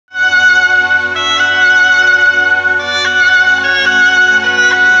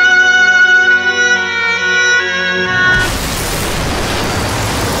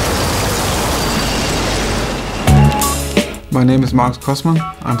My name is Markus Kossmann.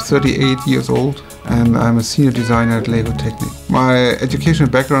 I'm 38 years old and I'm a senior designer at LEGO Technic. My educational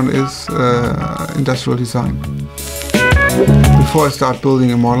background is industrial design. Before I start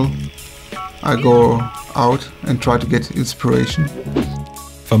building a model, I go out and try to get inspiration.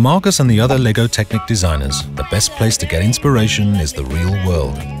 For Markus and the other LEGO Technic designers, the best place to get inspiration is the real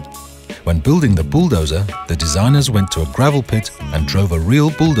world. When building the bulldozer, the designers went to a gravel pit and drove a real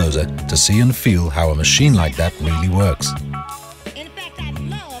bulldozer to see and feel how a machine like that really works.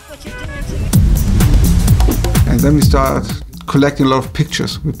 And then we start collecting a lot of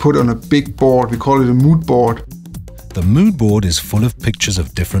pictures. We put on a big board, we call it a mood board. The mood board is full of pictures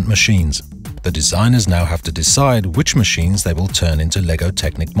of different machines. The designers now have to decide which machines they will turn into LEGO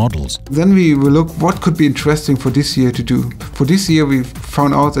Technic models. Then we will look what could be interesting for this year to do. For this year we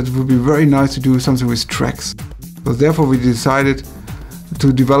found out that it would be very nice to do something with tracks. So therefore we decided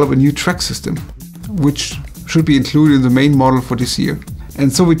to develop a new track system, which should be included in the main model for this year.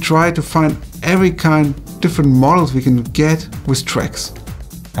 And so we tried to find every kind of different models we can get with tracks.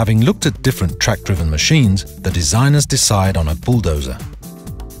 Having looked at different track-driven machines, the designers decide on a bulldozer.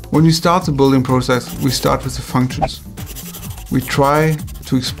 When we start the building process, we start with the functions. We try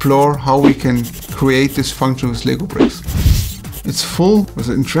to explore how we can create this function with Lego bricks. It's full with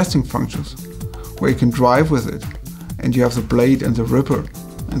interesting functions, where you can drive with it, and you have the blade and the ripper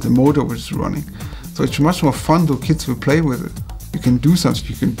and the motor which is running. So it's much more fun to kids who play with it. You can do something,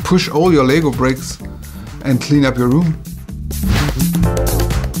 you can push all your Lego bricks and clean up your room.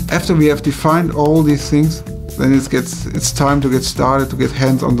 After we have defined all these things, then it's time to get started, to get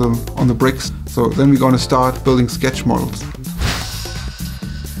hands on the bricks. So then we're going to start building sketch models.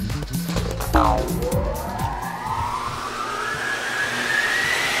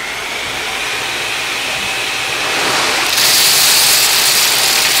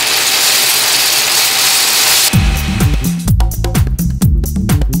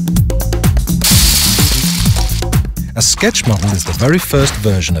 A sketch model is the very first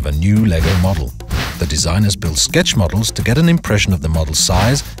version of a new LEGO model. The designers build sketch models to get an impression of the model's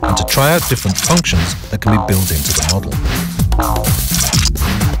size and to try out different functions that can be built into the model.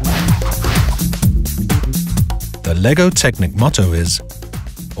 The LEGO Technic motto is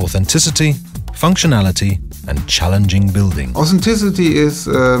authenticity, functionality and challenging building. Authenticity is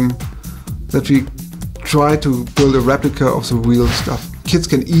that we try to build a replica of the real stuff. Kids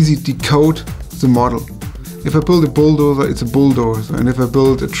can easily decode the model. If I build a bulldozer, it's a bulldozer, and if I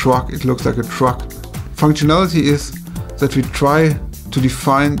build a truck, it looks like a truck. Functionality is that we try to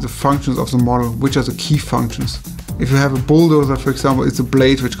define the functions of the model, which are the key functions. If you have a bulldozer, for example, it's a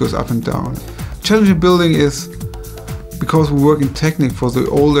blade which goes up and down. Challenging building is, because we work in Technic for the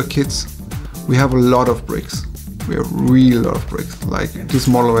older kids, we have a lot of bricks. We have really a lot of bricks. Like this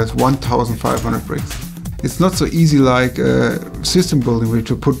model has 1,500 bricks. It's not so easy like system building, where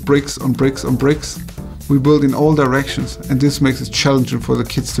you put bricks on bricks on bricks. We build in all directions, and this makes it challenging for the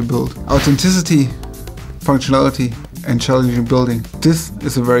kids to build. Authenticity, functionality and challenging building. This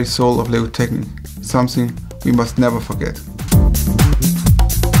is the very soul of LEGO Technic, something we must never forget.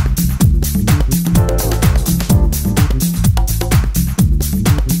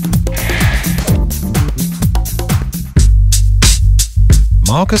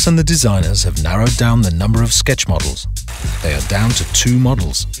 Markus and the designers have narrowed down the number of sketch models. They are down to 2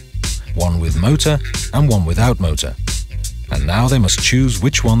 models. One with motor and one without motor. And now they must choose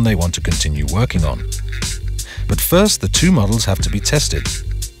which one they want to continue working on. But first the 2 models have to be tested.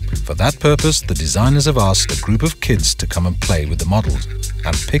 For that purpose, the designers have asked a group of kids to come and play with the models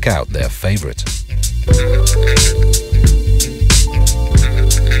and pick out their favorite.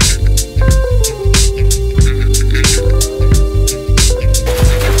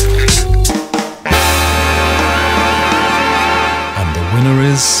 And the winner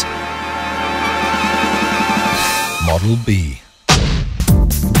is Model B.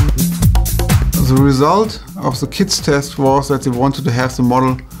 The result of the kids' test was that they wanted to have the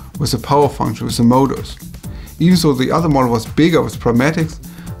model with the power function, with the motors. Even though the other model was bigger with pneumatics,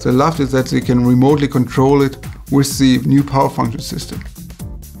 they loved it that they can remotely control it with the new power function system.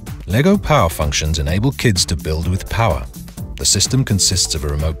 LEGO Power Functions enable kids to build with power. The system consists of a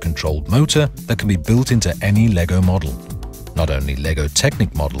remote-controlled motor that can be built into any LEGO model, not only LEGO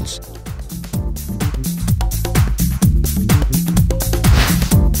Technic models.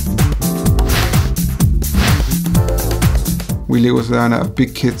 We LEGO designers are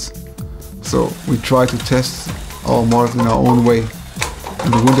big kids, so we try to test our models in our own way.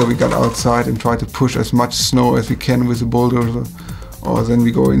 In the winter we got outside and tried to push as much snow as we can with the bulldozer, or then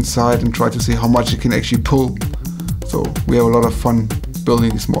we go inside and try to see how much it can actually pull. So we have a lot of fun building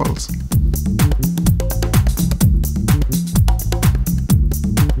these models.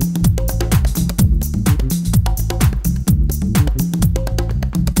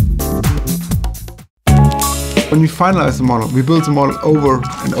 When we finalize the model, we build the model over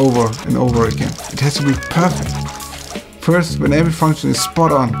and over and over again. It has to be perfect. First, when every function is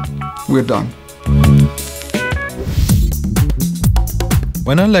spot on, we're done.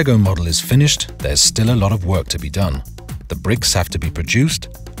 When a LEGO model is finished, there's still a lot of work to be done. The bricks have to be produced,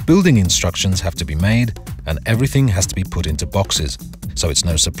 building instructions have to be made, and everything has to be put into boxes. So it's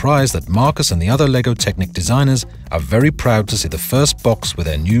no surprise that Marcus and the other LEGO Technic designers are very proud to see the first box with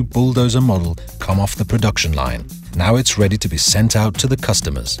their new Bulldozer model come off the production line. Now it's ready to be sent out to the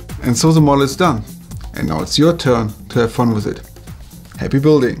customers. And so the model is done. And now it's your turn to have fun with it. Happy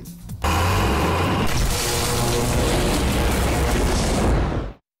building!